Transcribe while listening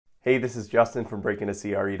Hey, this is Justin from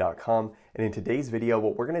breakintocre.com, and in today's video,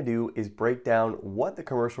 what we're going to do is break down what the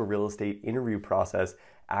commercial real estate interview process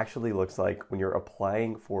actually looks like when you're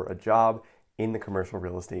applying for a job in the commercial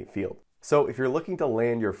real estate field. So if you're looking to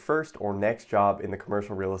land your first or next job in the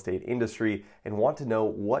commercial real estate industry and want to know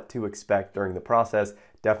what to expect during the process,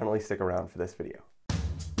 definitely stick around for this video.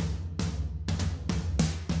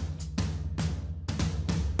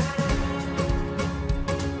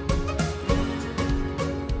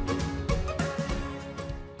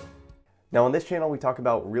 Now on this channel, we talk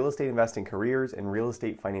about real estate investing careers and real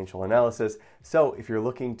estate financial analysis. So if you're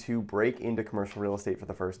looking to break into commercial real estate for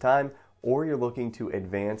the first time, or you're looking to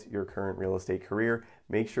advance your current real estate career,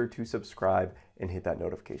 make sure to subscribe and hit that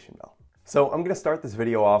notification bell. So I'm gonna start this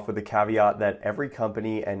video off with the caveat that every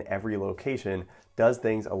company and every location does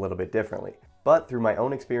things a little bit differently. But through my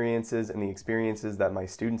own experiences and the experiences that my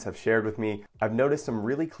students have shared with me, I've noticed some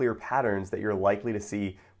really clear patterns that you're likely to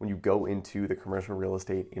see when you go into the commercial real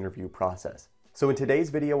estate interview process. So in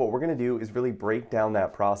today's video, what we're gonna do is really break down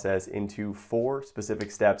that process into 4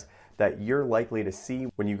 specific steps that you're likely to see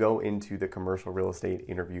when you go into the commercial real estate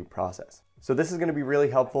interview process. So this is gonna be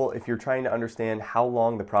really helpful if you're trying to understand how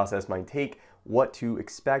long the process might take, what to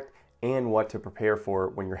expect, and what to prepare for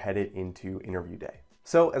when you're headed into interview day.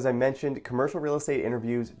 So as I mentioned, commercial real estate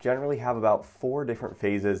interviews generally have about 4 different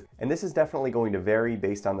phases, and this is definitely going to vary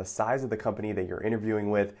based on the size of the company that you're interviewing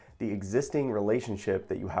with, the existing relationship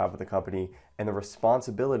that you have with the company, and the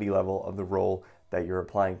responsibility level of the role that you're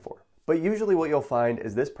applying for. But usually what you'll find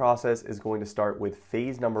is this process is going to start with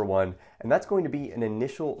phase number 1, and that's going to be an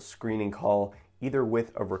initial screening call either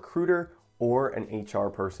with a recruiter or an HR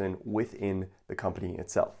person within the company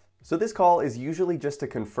itself. So this call is usually just to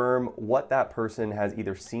confirm what that person has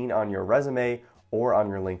either seen on your resume or on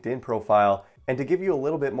your LinkedIn profile, and to give you a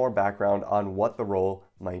little bit more background on what the role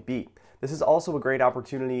might be. This is also a great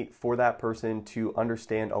opportunity for that person to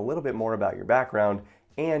understand a little bit more about your background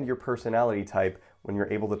and your personality type when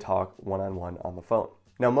you're able to talk one-on-one on the phone.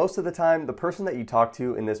 Now, most of the time, the person that you talk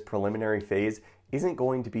to in this preliminary phase isn't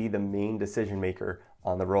going to be the main decision maker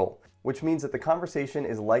on the role, which means that the conversation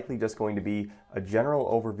is likely just going to be a general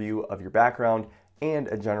overview of your background and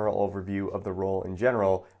a general overview of the role in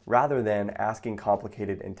general, rather than asking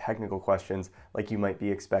complicated and technical questions like you might be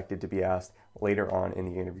expected to be asked later on in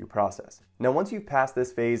the interview process. Now, once you've passed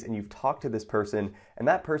this phase and you've talked to this person, and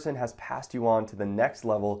that person has passed you on to the next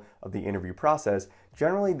level of the interview process,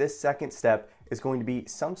 generally this second step is going to be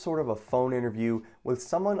some sort of a phone interview with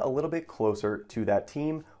someone a little bit closer to that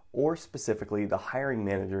team, or specifically the hiring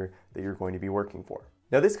manager that you're going to be working for.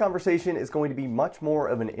 Now, this conversation is going to be much more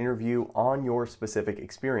of an interview on your specific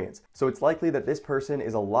experience. So it's likely that this person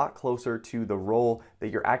is a lot closer to the role that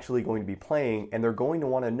you're actually going to be playing, and they're going to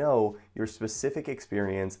want to know your specific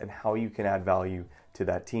experience and how you can add value to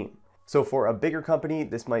that team. So for a bigger company,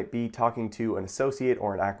 this might be talking to an associate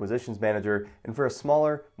or an acquisitions manager, and for a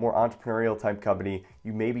smaller, more entrepreneurial type company,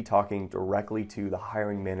 you may be talking directly to the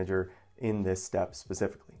hiring manager in this step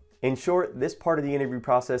specifically. In short, this part of the interview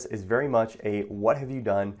process is very much a what have you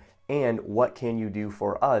done and what can you do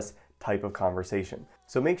for us type of conversation.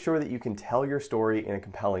 So make sure that you can tell your story in a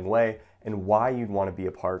compelling way and why you'd want to be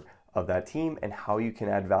a part of that team and how you can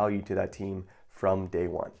add value to that team from day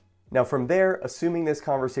one. Now from there, assuming this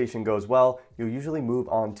conversation goes well, you'll usually move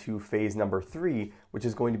on to phase number 3, which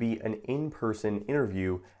is going to be an in-person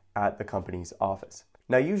interview at the company's office.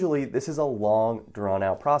 Now, usually this is a long,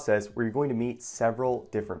 drawn-out process where you're going to meet several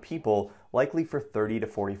different people, likely for 30 to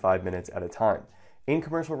 45 minutes at a time. In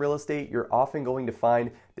commercial real estate, you're often going to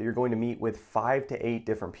find that you're going to meet with 5 to 8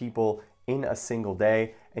 different people in a single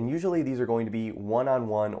day, and usually these are going to be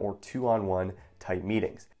one-on-one or two-on-one type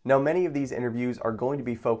meetings. Now, many of these interviews are going to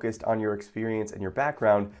be focused on your experience and your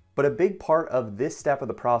background, but a big part of this step of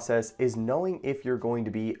the process is knowing if you're going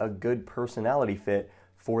to be a good personality fit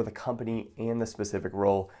for the company and the specific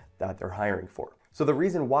role that they're hiring for. So the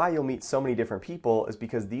reason why you'll meet so many different people is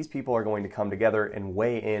because these people are going to come together and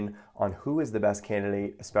weigh in on who is the best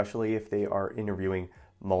candidate, especially if they are interviewing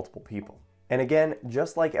multiple people. And again,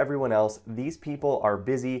 just like everyone else, these people are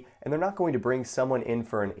busy and they're not going to bring someone in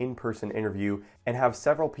for an in-person interview and have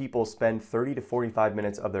several people spend 30 to 45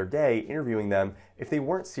 minutes of their day interviewing them if they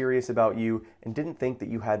weren't serious about you and didn't think that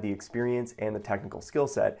you had the experience and the technical skill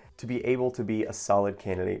set to be able to be a solid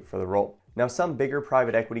candidate for the role. Now, some bigger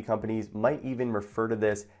private equity companies might even refer to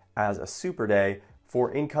this as a super day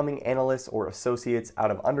for incoming analysts or associates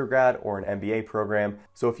out of undergrad or an MBA program.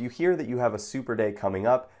 So if you hear that you have a super day coming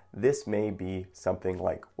up, this may be something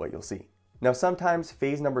like what you'll see. Now, sometimes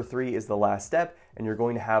phase number 3 is the last step, and you're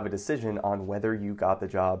going to have a decision on whether you got the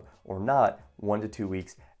job or not 1 to 2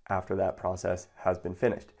 weeks after that process has been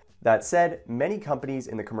finished. That said, many companies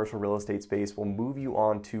in the commercial real estate space will move you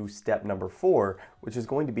on to step number 4, which is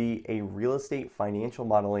going to be a real estate financial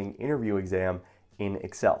modeling interview exam in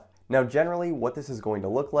Excel. Now, generally, what this is going to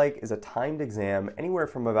look like is a timed exam anywhere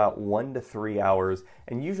from about 1 to 3 hours,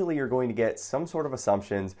 and usually you're going to get some sort of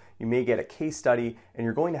assumptions, you may get a case study, and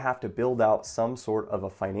you're going to have to build out some sort of a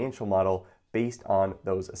financial model based on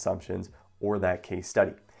those assumptions or that case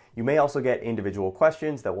study. You may also get individual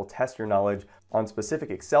questions that will test your knowledge on specific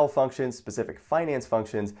Excel functions, specific finance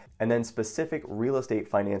functions, and then specific real estate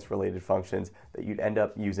finance related functions that you'd end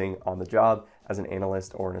up using on the job as an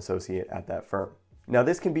analyst or an associate at that firm. Now,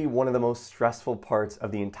 this can be one of the most stressful parts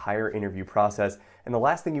of the entire interview process, and the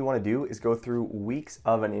last thing you want to do is go through weeks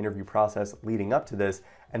of an interview process leading up to this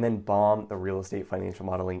and then bomb the real estate financial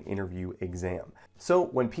modeling interview exam. So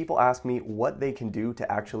when people ask me what they can do to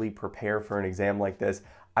actually prepare for an exam like this,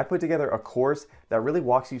 I put together a course that really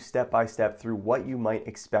walks you step by step through what you might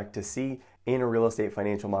expect to see in a real estate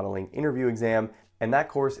financial modeling interview exam, and that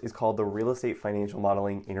course is called the Real Estate Financial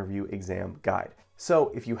Modeling Interview Exam Guide.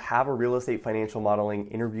 So if you have a real estate financial modeling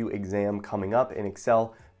interview exam coming up in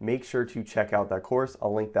Excel, make sure to check out that course.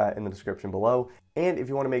 I'll link that in the description below. And if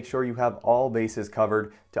you want to make sure you have all bases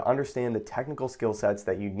covered to understand the technical skill sets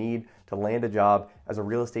that you need to land a job as a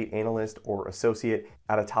real estate analyst or associate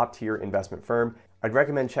at a top tier investment firm, I'd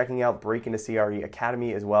recommend checking out Break Into CRE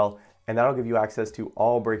Academy as well, and that'll give you access to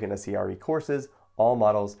all Break Into CRE courses, all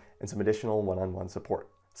models, and some additional one-on-one support.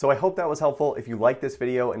 So I hope that was helpful. If you like this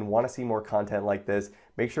video and want to see more content like this,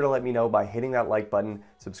 make sure to let me know by hitting that like button,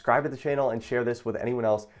 subscribe to the channel, and share this with anyone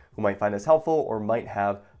else who might find this helpful or might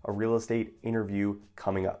have a real estate interview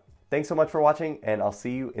coming up. Thanks so much for watching, and I'll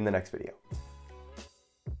see you in the next video.